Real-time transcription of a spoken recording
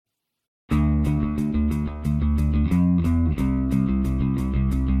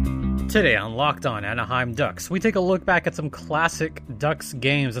Today on Locked On Anaheim Ducks, we take a look back at some classic Ducks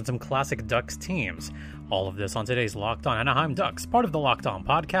games and some classic Ducks teams. All of this on today's Locked On Anaheim Ducks, part of the Locked On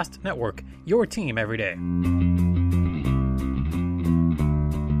Podcast Network, your team every day.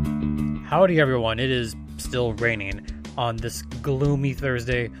 Howdy everyone, it is still raining on this gloomy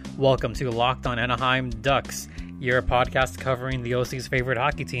Thursday. Welcome to Locked On Anaheim Ducks, your podcast covering the OC's favorite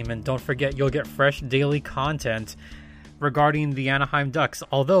hockey team, and don't forget you'll get fresh daily content regarding the Anaheim Ducks.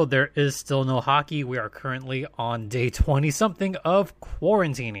 Although there is still no hockey, we are currently on day 20-something of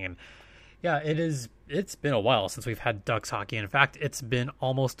quarantining. Yeah, it's been a while since we've had Ducks hockey. In fact, it's been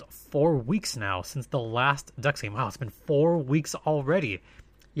almost 4 weeks now since the last Ducks game. Wow, it's been 4 weeks already.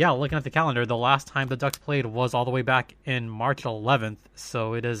 Yeah, looking at the calendar, the last time the Ducks played was all the way back in March 11th,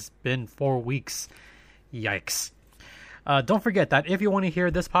 so it has been 4 weeks. Yikes. Don't forget that if you want to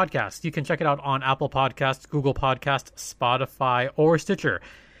hear this podcast, you can check it out on Apple Podcasts, Google Podcasts, Spotify, or Stitcher.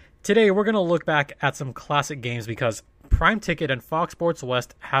 Today, we're going to look back at some classic games because Prime Ticket and Fox Sports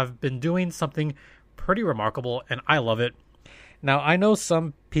West have been doing something pretty remarkable, and I love it. Now, I know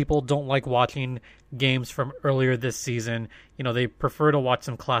some people don't like watching games from earlier this season. You know, they prefer to watch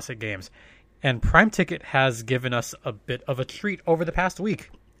some classic games. And Prime Ticket has given us a bit of a treat over the past week.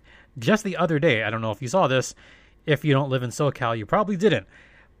 Just the other day, I don't know if you saw this. If you don't live in SoCal, you probably didn't.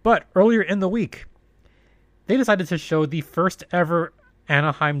 But earlier in the week, they decided to show the first ever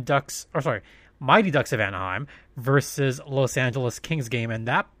Mighty Ducks of Anaheim versus Los Angeles Kings game. And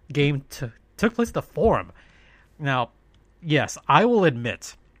that game took place at the Forum. Now, yes, I will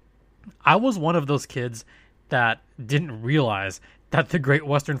admit, I was one of those kids that didn't realize that the Great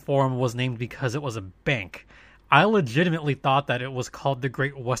Western Forum was named because it was a bank. I legitimately thought that it was called the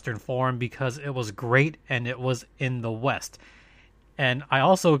Great Western Forum because it was great and it was in the West. And I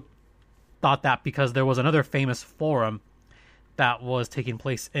also thought that because there was another famous forum that was taking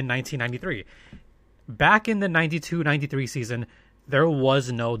place in 1993. Back in the 92-93 season, there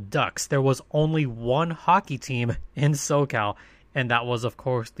was no Ducks. There was only one hockey team in SoCal, and that was, of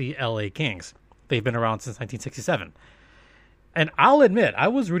course, the LA Kings. They've been around since 1967. And I'll admit, I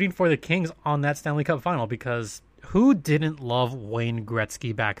was rooting for the Kings on that Stanley Cup final because who didn't love Wayne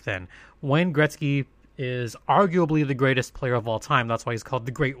Gretzky back then? Wayne Gretzky is arguably the greatest player of all time. That's why he's called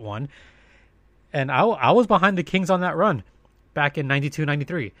the Great One. And I was behind the Kings on that run back in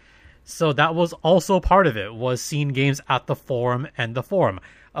 92-93. So that was also part of it, was seeing games at the Forum and the Forum.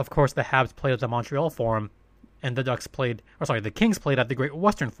 Of course, the Habs played at the Montreal Forum, and the Kings played at the Great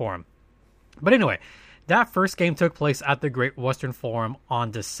Western Forum. But anyway, that first game took place at the Great Western Forum on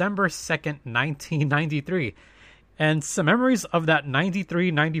December 2nd, 1993. And some memories of that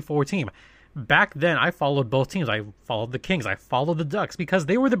 93-94 team. Back then, I followed both teams. I followed the Kings. I followed the Ducks because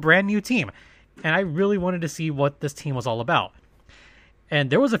they were the brand new team. And I really wanted to see what this team was all about.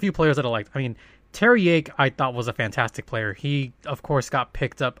 And there was a few players that I liked. I mean, Terry Yake, I thought was a fantastic player. He, of course, got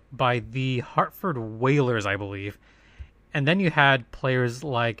picked up by the Hartford Whalers, I believe. And then you had players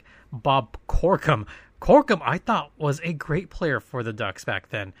like Bob Corkum. Corkum, I thought, was a great player for the Ducks back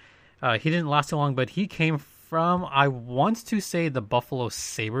then. He didn't last too long, but he came from, I want to say, the Buffalo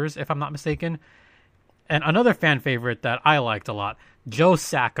Sabres, if I'm not mistaken. And another fan favorite that I liked a lot, Joe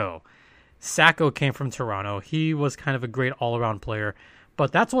Sacco. Sacco came from Toronto. He was kind of a great all-around player.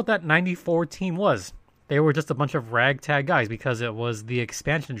 But that's what that 94 team was. They were just a bunch of ragtag guys because it was the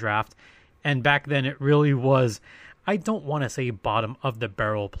expansion draft. And back then it really was, I don't want to say bottom of the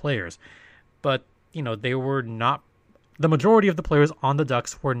barrel players. But, you know, they were not, the majority of the players on the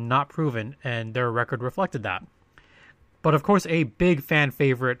Ducks were not proven, and their record reflected that. But of course, a big fan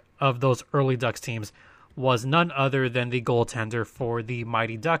favorite of those early Ducks teams was none other than the goaltender for the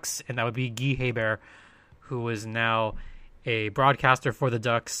Mighty Ducks, and that would be Guy Hebert, who is now a broadcaster for the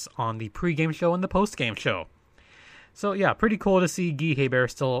Ducks on the pregame show and the postgame show. So yeah, pretty cool to see Guy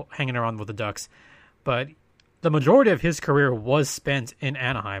Hebert still hanging around with the Ducks. But the majority of his career was spent in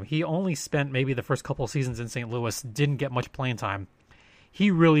Anaheim. He only spent maybe the first couple seasons in St. Louis, didn't get much playing time.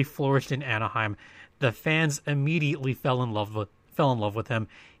 He really flourished in Anaheim. The fans immediately fell in love with him.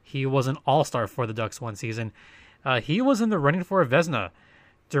 He was an all-star for the Ducks one season. He was in the running for a Vezina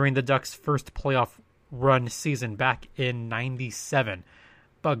during the Ducks' first playoff run season back in 97.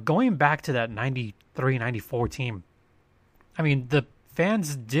 But going back to that 93-94 team, I mean, the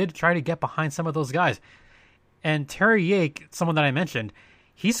fans did try to get behind some of those guys. And Terry Yake, someone that I mentioned,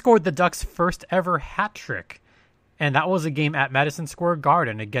 he scored the Ducks' first ever hat trick. And that was a game at Madison Square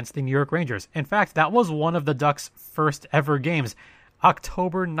Garden against the New York Rangers. In fact, that was one of the Ducks' first ever games,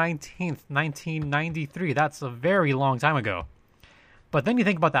 October 19th, 1993. That's a very long time ago. But then you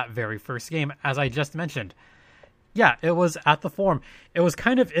think about that very first game, as I just mentioned. Yeah, it was at the Forum. It was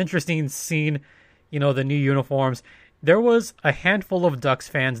kind of interesting seeing, the new uniforms. There was a handful of Ducks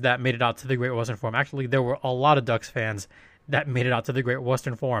fans that made it out to the Great Western Forum. Actually, there were a lot of Ducks fans that made it out to the Great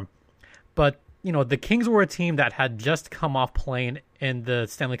Western Forum. But, the Kings were a team that had just come off playing in the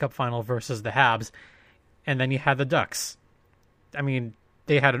Stanley Cup Final versus the Habs. And then you had the Ducks. I mean,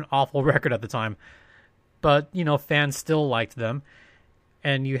 they had an awful record at the time. But, fans still liked them.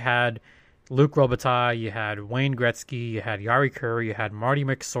 And you had Luc Robitaille, you had Wayne Gretzky, you had Jari Kurri, you had Marty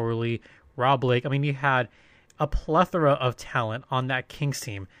McSorley, Rob Blake. I mean, you had a plethora of talent on that Kings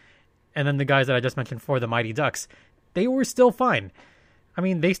team. And then the guys that I just mentioned for the Mighty Ducks, they were still fine. I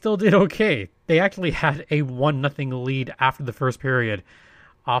mean, they still did okay. They actually had a 1-0 lead after the first period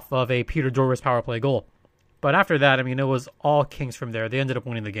off of a Peter Dorvis power play goal. But after that, I mean, it was all Kings from there. They ended up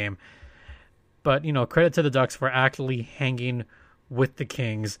winning the game. But, credit to the Ducks for actually hanging with the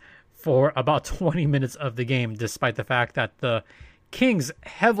Kings for about 20 minutes of the game, despite the fact that the Kings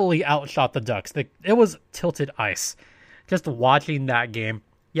heavily outshot the Ducks. It was tilted ice. Just watching that game,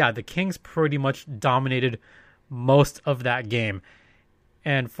 yeah, the Kings pretty much dominated most of that game.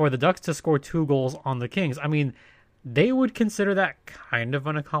 And for the Ducks to score 2 goals on the Kings, I mean, they would consider that kind of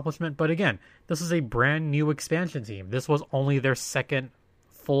an accomplishment. But again, this is a brand new expansion team. This was only their second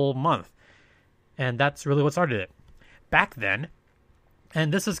full month. And that's really what started it. Back then,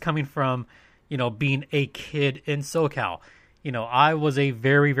 and this is coming from, being a kid in SoCal. I was a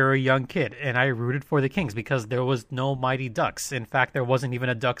very, very young kid, and I rooted for the Kings because there was no Mighty Ducks. In fact, there wasn't even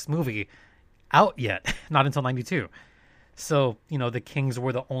a Ducks movie out yet, not until 92. So, the Kings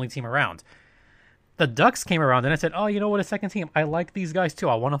were the only team around. The Ducks came around, and I said, oh, you know what, a second team. I like these guys too.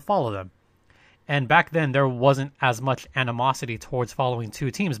 I want to follow them. And back then, there wasn't as much animosity towards following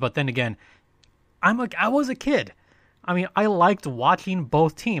two teams. But then again, I was a kid. I mean, I liked watching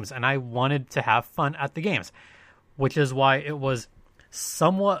both teams, and I wanted to have fun at the games, which is why it was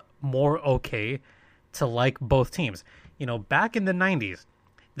somewhat more okay to like both teams. Back in the 90s,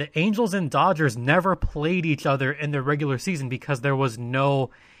 the Angels and Dodgers never played each other in the regular season because there was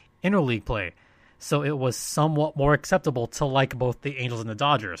no interleague play. So it was somewhat more acceptable to like both the Angels and the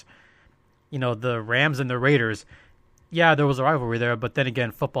Dodgers. The Rams and the Raiders, yeah, there was a rivalry there, but then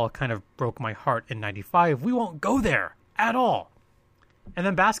again, football kind of broke my heart in 95. We won't go there at all. And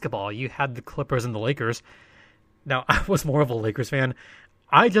then basketball, you had the Clippers and the Lakers. Now, I was more of a Lakers fan.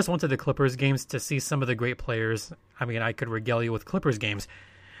 I just went to the Clippers games to see some of the great players. I mean, I could regale you with Clippers games.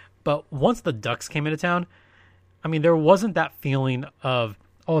 But once the Ducks came into town, I mean, there wasn't that feeling of,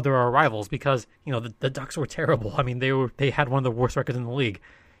 oh, there are rivals, because, the Ducks were terrible. I mean, they had one of the worst records in the league.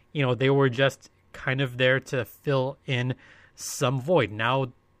 They were just kind of there to fill in some void.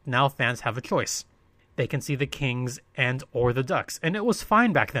 Now fans have a choice. They can see the Kings and or the Ducks. And it was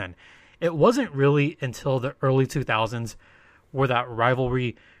fine back then. It wasn't really until the early 2000s where that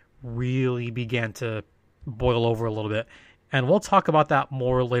rivalry really began to boil over a little bit. And we'll talk about that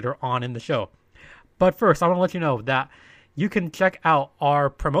more later on in the show. But first, I want to let you know that you can check out our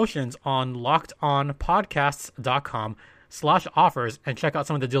promotions on lockedonpodcasts.com/offers and check out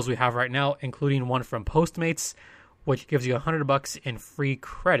some of the deals we have right now, including one from Postmates, which gives you $100 in free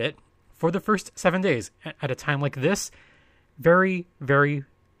credit for the first 7 days. At a time like this, very, very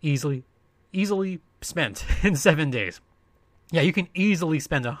easily spent in 7 days. Yeah, you can easily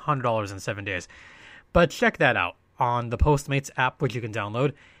spend $100 in 7 days. But check that out on the Postmates app, which you can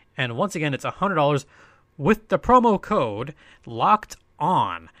download. And once again, it's $100 with the promo code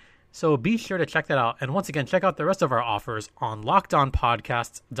LOCKEDON. So be sure to check that out. And once again, check out the rest of our offers on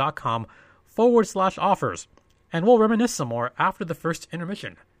lockedonpodcasts.com/offers. And we'll reminisce some more after the first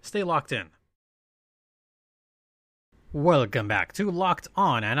intermission. Stay locked in. Welcome back to Locked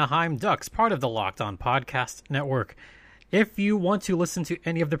On Anaheim Ducks, part of the Locked On Podcast Network. If you want to listen to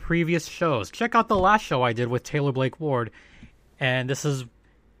any of the previous shows, check out the last show I did with Taylor Blake Ward. And this is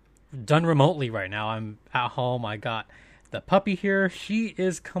done remotely right now. I'm at home. I got the puppy here. She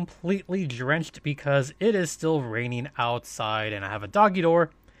is completely drenched because it is still raining outside, and I have a doggy door,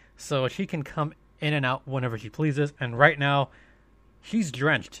 so she can come in and out whenever she pleases. And right now, she's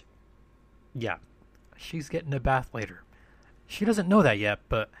drenched. Yeah, she's getting a bath later. She doesn't know that yet,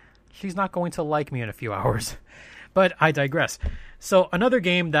 but she's not going to like me in a few hours. But I digress. So another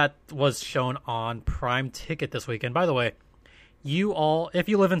game that was shown on Prime Ticket this weekend. By the way, you all, if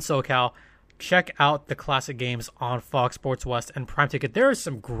you live in SoCal, check out the classic games on Fox Sports West and Prime Ticket. There are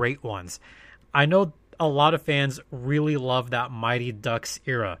some great ones. I know a lot of fans really love that Mighty Ducks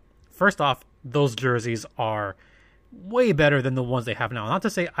era. First off, those jerseys are way better than the ones they have now. Not to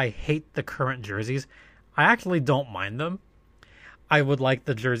say I hate the current jerseys. I actually don't mind them. I would like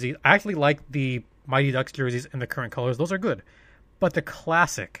the jersey. I actually like the Mighty Ducks jerseys in the current colors, those are good. But the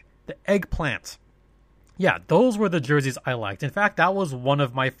classic, the eggplant, yeah, those were the jerseys I liked. In fact, that was one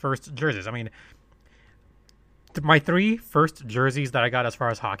of my first jerseys. I mean, my 3 first jerseys that I got as far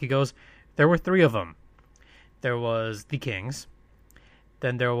as hockey goes, there were 3 of them. There was the Kings,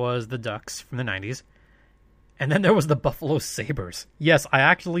 then there was the Ducks from the 90s, and then there was the Buffalo Sabres. Yes, I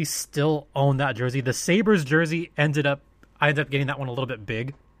actually still own that jersey. The Sabres jersey I ended up getting that one a little bit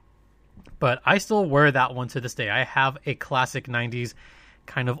big, but I still wear that one to this day. I have a classic 90s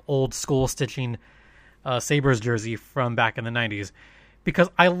kind of old school stitching Sabres jersey from back in the 90s because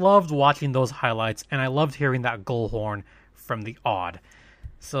I loved watching those highlights and I loved hearing that goal horn from the odd.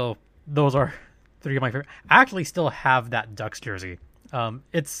 So those are 3 of my favorite. I actually still have that Ducks jersey.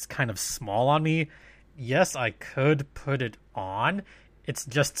 It's kind of small on me. Yes, I could put it on. It's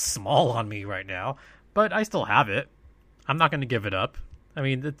just small on me right now, but I still have it. I'm not going to give it up. I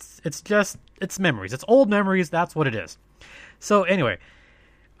mean, it's memories. It's old memories. That's what it is. So anyway,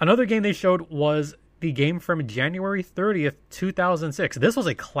 another game they showed was the game from January 30th, 2006. This was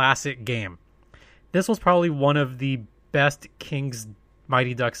a classic game. This was probably one of the best Kings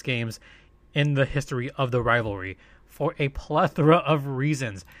Mighty Ducks games in the history of the rivalry for a plethora of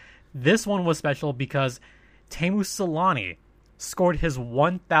reasons. This one was special because Teemu Selanne scored his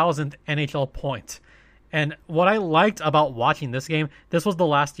 1,000th NHL point. And what I liked about watching this game, this was the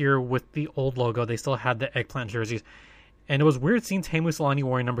last year with the old logo. They still had the eggplant jerseys. And it was weird seeing Teemu Selanne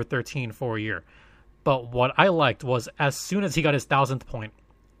wearing number 13 for a year. But what I liked was as soon as he got his 1,000th point,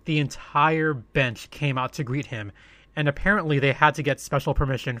 the entire bench came out to greet him. And apparently they had to get special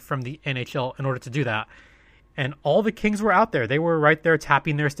permission from the NHL in order to do that. And all the Kings were out there. They were right there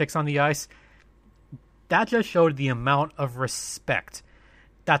tapping their sticks on the ice. That just showed the amount of respect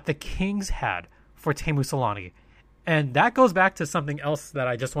that the Kings had for Teemu Selanne. And that goes back to something else that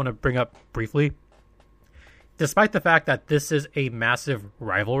I just want to bring up briefly. Despite the fact that this is a massive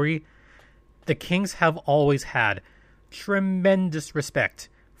rivalry, the Kings have always had tremendous respect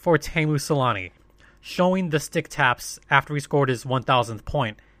for Teemu Selanne, showing the stick taps after he scored his 1,000th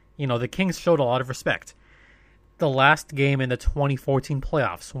point. You know, the Kings showed a lot of respect. The last game in the 2014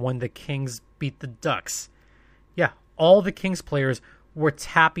 playoffs when the Kings beat the Ducks, yeah, all the Kings players were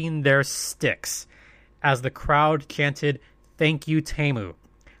tapping their sticks as the crowd chanted, "Thank you, Teemu."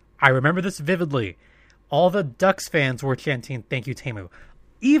 I remember this vividly. All the Ducks fans were chanting, "Thank you, Teemu."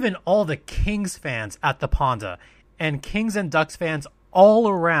 Even all the Kings fans at the Ponda and Kings and Ducks fans all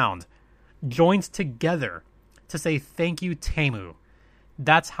around joined together to say, "Thank you, Teemu."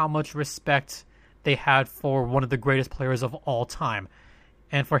 That's how much respect they had for one of the greatest players of all time.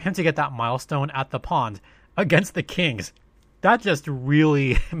 And for him to get that milestone at the Pond against the Kings, that just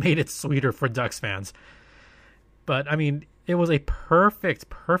really made it sweeter for Ducks fans. But, I mean, it was a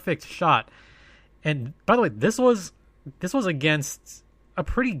perfect shot. And, by the way, this was against a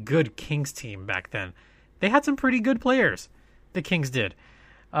pretty good Kings team back then. They had some pretty good players. The Kings did.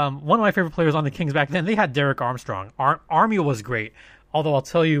 One of my favorite players on the Kings back then, they had Derek Armstrong. Army was great. Although I'll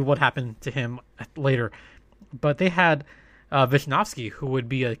tell you what happened to him later. But they had Vishnowsky, who would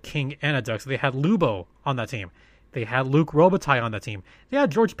be a King and a Duck. So they had Lubo on that team. They had Luke Robitaille on that team. They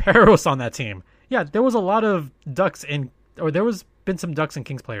had George Peros on that team. Yeah, there was a lot of Ducks there was been some Ducks and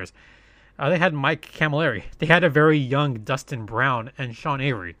Kings players. They had Mike Camilleri. They had a very young Dustin Brown and Sean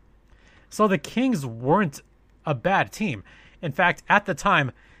Avery. So the Kings weren't a bad team. In fact, at the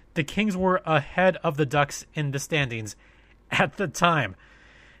time, the Kings were ahead of the Ducks in the standings. At the time,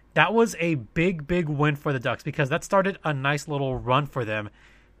 that was a big win for the Ducks because that started a nice little run for them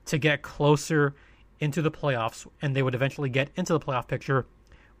to get closer into the playoffs, and they would eventually get into the playoff picture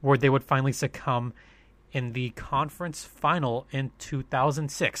where they would finally succumb in the conference final in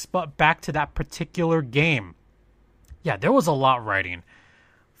 2006. But back to that particular game. Yeah, there was a lot riding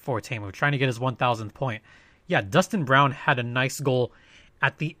for Teemu trying to get his 1,000th point. Yeah, Dustin Brown had a nice goal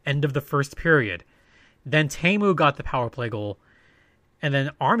at the end of the first period. Then Teemu got the power play goal, and then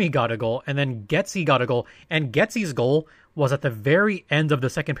Army got a goal, and then Getsy got a goal, and Getsy's goal was at the very end of the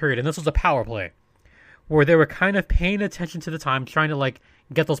second period, and this was a power play, where they were kind of paying attention to the time, trying to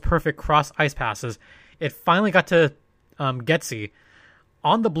get those perfect cross ice passes. It finally got to Getsy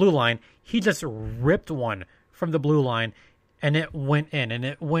on the blue line. He just ripped one from the blue line, and it went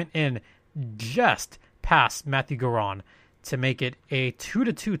in, just past Matthew Garon to make it a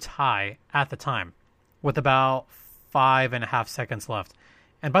 2-2 tie at the time, with about 5.5 seconds left.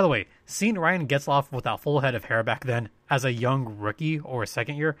 And by the way, seeing Ryan Getzlaf with that full head of hair back then as a young rookie or a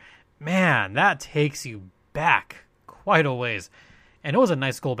second year, man, that takes you back quite a ways. And it was a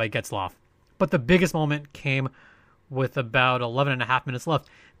nice goal by Getzlaf. But the biggest moment came with about 11 and a half minutes left.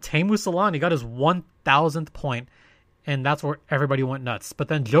 Teemu Selanne got his 1,000th point, and that's where everybody went nuts. But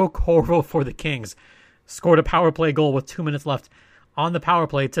then Joe Corvo for the Kings scored a power play goal with 2 minutes left on the power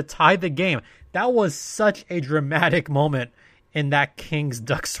play to tie the game. That was such a dramatic moment in that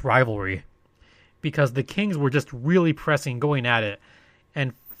Kings-Ducks rivalry because the Kings were just really pressing, going at it,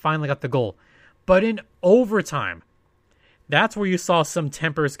 and finally got the goal. But in overtime, that's where you saw some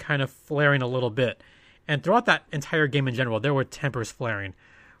tempers kind of flaring a little bit. And throughout that entire game in general, there were tempers flaring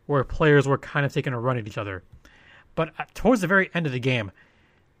where players were kind of taking a run at each other. But towards the very end of the game,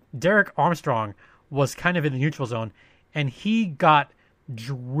 Derek Armstrong was kind of in the neutral zone, and he got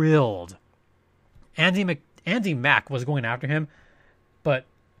drilled. Andy Mack was going after him, but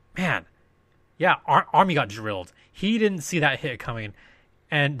man, yeah, Army got drilled. He didn't see that hit coming,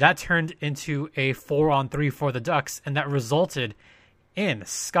 and that turned into a 4-on-3 for the Ducks, and that resulted in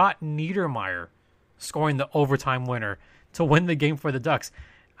Scott Niedermayer scoring the overtime winner to win the game for the Ducks.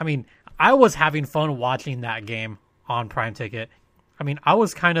 I mean, I was having fun watching that game on Prime Ticket. I mean, I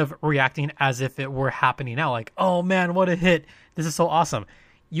was kind of reacting as if it were happening now. Like, oh man, what a hit. This is so awesome.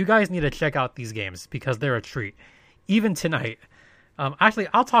 You guys need to check out these games because they're a treat. Even tonight. Actually,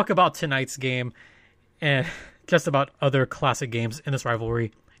 I'll talk about tonight's game and just about other classic games in this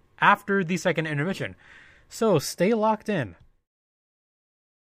rivalry after the second intermission. So stay locked in.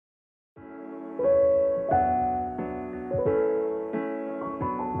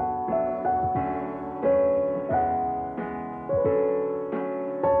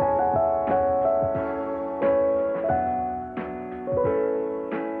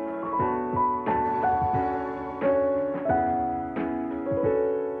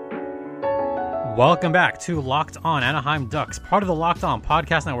 Welcome back to Locked On Anaheim Ducks, part of the Locked On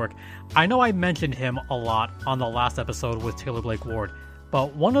Podcast Network. I know I mentioned him a lot on the last episode with Taylor Blake Ward,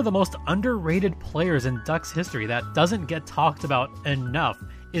 but one of the most underrated players in Ducks history that doesn't get talked about enough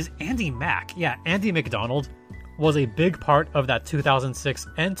is Andy Mack. Yeah, Andy McDonald was a big part of that 2006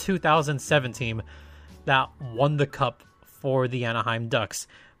 and 2007 team that won the Cup for the Anaheim Ducks.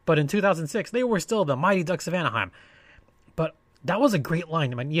 But in 2006, they were still the Mighty Ducks of Anaheim. But that was a great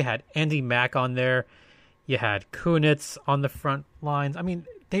line. I mean, you had Andy Mack on there. You had Kunitz on the front lines. I mean,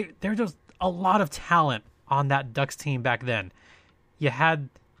 there's just a lot of talent on that Ducks team back then. You had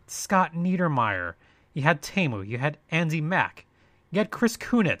Scott Niedermayer. You had Teemu. You had Andy Mack. You had Chris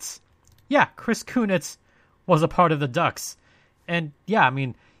Kunitz. Yeah, Chris Kunitz was a part of the Ducks. And yeah, I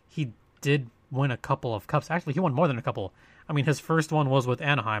mean, he did win a couple of cups. Actually, he won more than a couple. I mean, his first one was with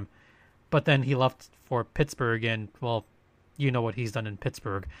Anaheim. But then he left for Pittsburgh and, well, you know what he's done in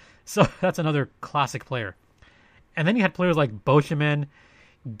Pittsburgh. So that's another classic player. And then you had players like Boschman.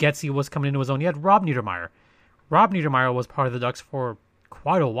 Getzy was coming into his own. You had Rob Niedermayer. Rob Niedermayer was part of the Ducks for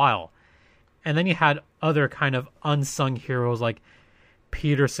quite a while. And then you had other kind of unsung heroes like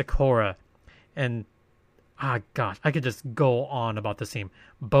Peter Sikora. And, gosh, I could just go on about this team.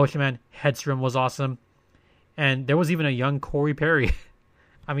 Boschman, Hedstrom was awesome. And there was even a young Corey Perry.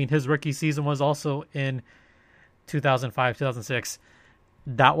 I mean, his rookie season was also in 2005, 2006.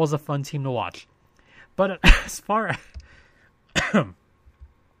 That was a fun team to watch. But as far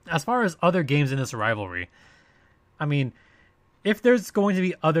as other games in this rivalry, I mean, if there's going to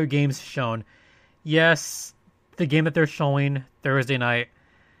be other games shown, yes, the game that they're showing Thursday night,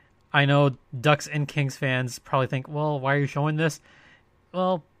 I know Ducks and Kings fans probably think, well, why are you showing this?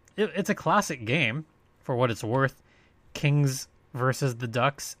 Well, it's a classic game for what it's worth. Kings versus the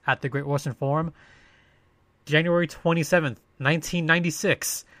Ducks at the Great Western Forum. January 27th,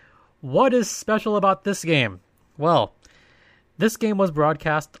 1996. What is special about this game? Well, this game was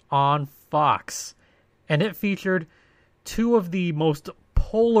broadcast on Fox, and it featured two of the most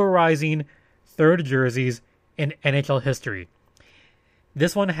polarizing third jerseys in NHL history.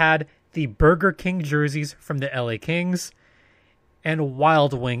 This one had the Burger King jerseys from the LA Kings, and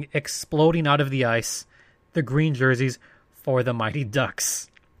Wild Wing exploding out of the ice, the green jerseys for the Mighty Ducks.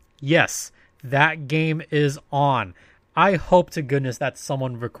 Yes, that game is on. I hope to goodness that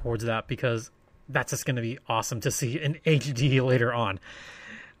someone records that because that's just going to be awesome to see in HD later on.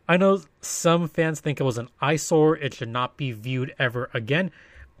 I know some fans think it was an eyesore. It should not be viewed ever again.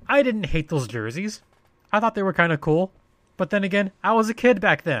 I didn't hate those jerseys. I thought they were kind of cool. But then again, I was a kid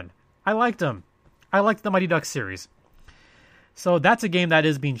back then. I liked them. I liked the Mighty Ducks series. So that's a game that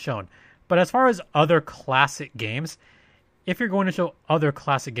is being shown. But as far as other classic games, if you're going to show other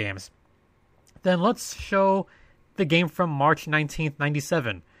classic games, then let's show the game from March 19th,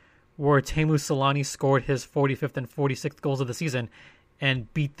 97, where Teemu Selanne scored his 45th and 46th goals of the season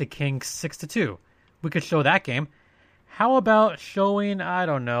and beat the Kings 6-2. We could show that game. How about showing, I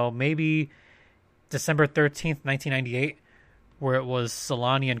don't know, maybe December 13th, 1998, where it was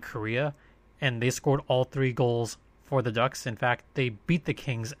Solani and Korea, and they scored all 3 goals for the Ducks. In fact, they beat the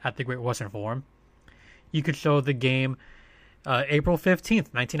Kings at the Great Western Forum. You could show the game April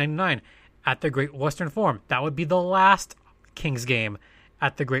 15th, 1999, at the Great Western Forum. That would be the last Kings game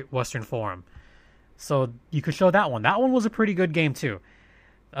at the Great Western Forum. So you could show that one. That one was a pretty good game too.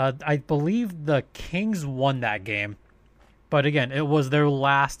 I believe the Kings won that game. But again, it was their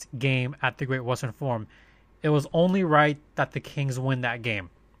last game at the Great Western Forum. It was only right that the Kings win that game.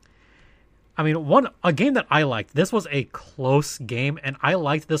 I mean, a game that I liked. This was a close game, and I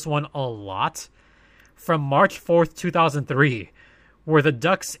liked this one a lot. From March 4th, 2003, where the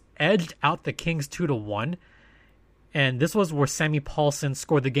Ducks edged out the Kings 2-1. And this was where Sammy Paulson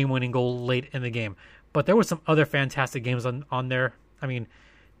scored the game-winning goal late in the game. But there were some other fantastic games on there. I mean,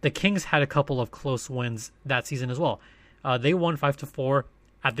 the Kings had a couple of close wins that season as well. They won 5-4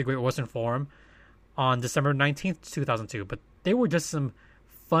 at the Great Western Forum on December 19th, 2002. But they were just some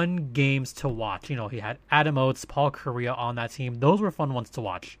fun games to watch. You know, he had Adam Oates, Paul Kariya on that team. Those were fun ones to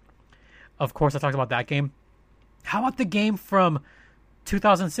watch. Of course, I talked about that game. How about the game from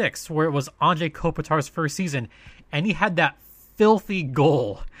 2006, where it was Anze Kopitar's first season, and he had that filthy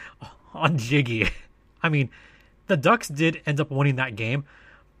goal on Jiggy? I mean, the Ducks did end up winning that game,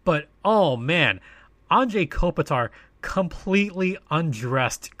 but oh man, Anze Kopitar completely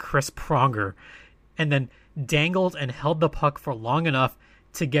undressed Chris Pronger and then dangled and held the puck for long enough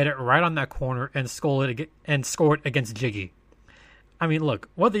to get it right on that corner and score it against Jiggy. I mean, look,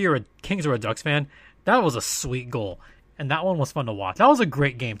 whether you're a Kings or a Ducks fan, that was a sweet goal. And that one was fun to watch. That was a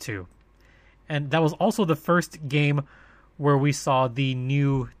great game, too. And that was also the first game where we saw the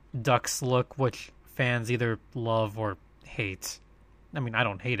new Ducks look, which fans either love or hate. I mean, I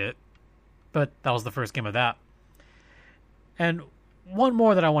don't hate it. But that was the first game of that. And one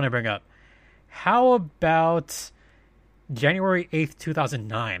more that I want to bring up. How about January 8th,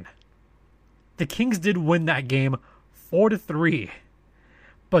 2009? The Kings did win that game 4-3.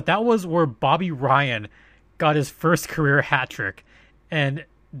 But that was where Bobby Ryan got his first career hat trick. And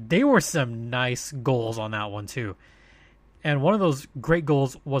they were some nice goals on that one too. And one of those great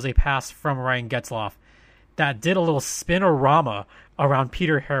goals was a pass from Ryan Getzlaf that did a little spinorama around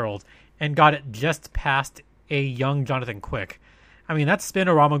Peter Harold and got it just past a young Jonathan Quick. I mean, that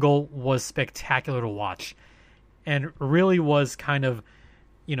spinorama goal was spectacular to watch and really was kind of,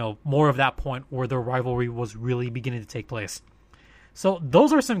 you know, more of that point where the rivalry was really beginning to take place. So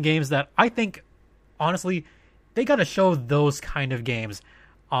those are some games that I think, honestly, they got to show those kind of games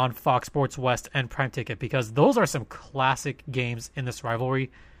on Fox Sports West and Prime Ticket, because those are some classic games in this rivalry.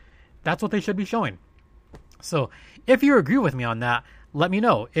 That's what they should be showing. So if you agree with me on that, let me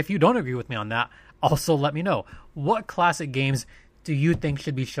know. If you don't agree with me on that, also let me know. What classic games do you think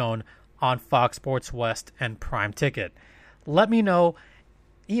should be shown on Fox Sports West and Prime Ticket? Let me know.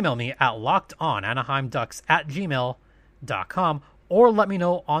 Email me at lockedonanaheimducks@gmail.com, or let me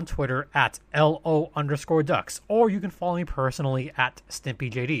know on Twitter at @LO_Ducks, or you can follow me personally at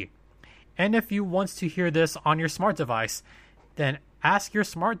StimpyJD. And if you want to hear this on your smart device, then ask your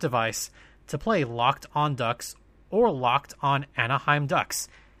smart device to play Locked On Ducks or Locked On Anaheim Ducks,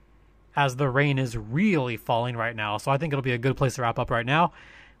 as the rain is really falling right now. So I think it'll be a good place to wrap up right now.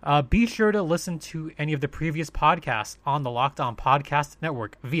 Be sure to listen to any of the previous podcasts on the Locked On Podcast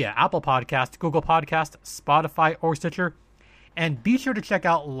Network via Apple Podcast, Google Podcast, Spotify, or Stitcher. And be sure to check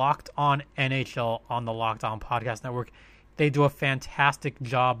out Locked On NHL on the Locked On Podcast Network. They do a fantastic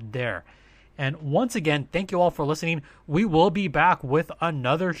job there. And once again, thank you all for listening. We will be back with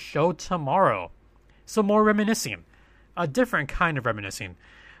another show tomorrow. Some more reminiscing. A different kind of reminiscing.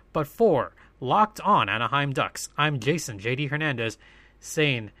 But for Locked On Anaheim Ducks, I'm Jason JD Hernandez,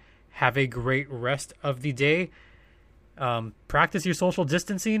 saying have a great rest of the day. Practice your social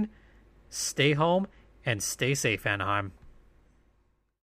distancing. Stay home and stay safe, Anaheim.